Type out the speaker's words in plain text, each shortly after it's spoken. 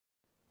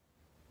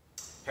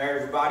Hey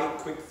everybody,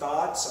 quick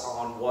thoughts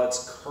on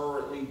what's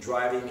currently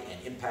driving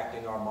and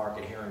impacting our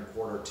market here in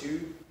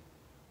Q2.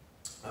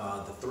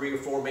 The 3 or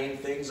 4 main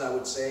things I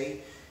would say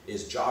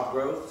is job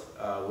growth.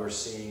 We're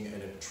seeing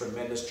a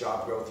tremendous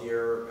job growth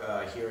here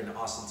in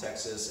Austin,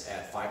 Texas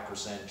at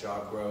 5%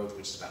 job growth,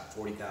 which is about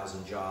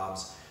 40,000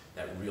 jobs.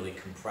 That really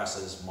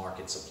compresses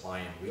market supply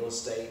in real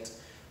estate.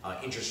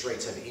 Interest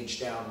rates have inched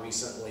down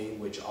recently,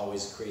 which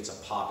always creates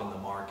a pop in the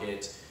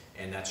market,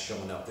 and that's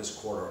showing up this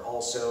quarter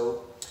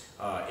also.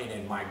 And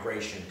then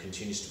migration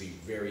continues to be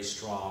very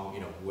strong.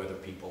 Whether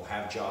people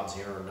have jobs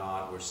here or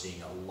not, we're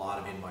seeing a lot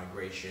of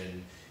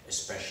in-migration,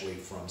 especially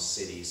from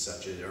cities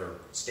such as, or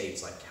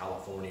states like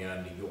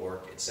California, New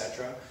York,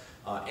 etc.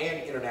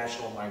 And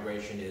international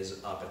migration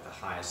is up at the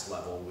highest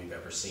level we've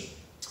ever seen.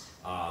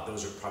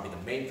 Those are probably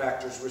the main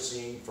factors we're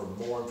seeing. For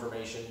more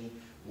information,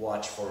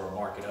 watch for a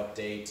market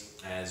update,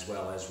 as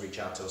well as reach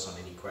out to us on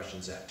any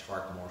questions at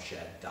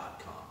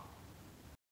tarekmorshed.com.